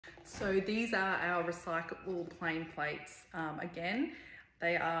So these are our recyclable plain plates. Again,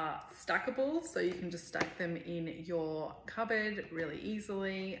 they are stackable, so you can just stack them in your cupboard really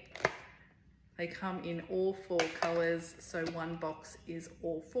easily. They come in all 4 colors, so one box is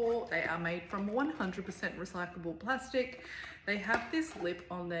all 4. They are made from 100% recyclable plastic. They have this lip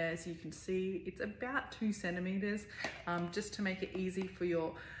on there, as you can see. It's about 2 centimeters, just to make it easy for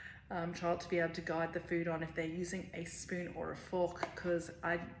your child to be able to guide the food on if they're using a spoon or a fork, because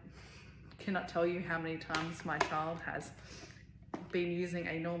I cannot tell you how many times my child has been using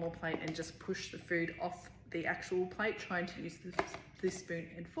a normal plate and just pushed the food off the actual plate trying to use the spoon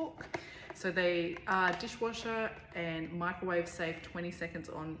and fork. So they are dishwasher and microwave safe, 20 seconds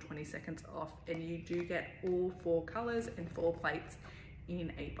on, 20 seconds off, and you do get all 4 colors and 4 plates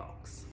in a box.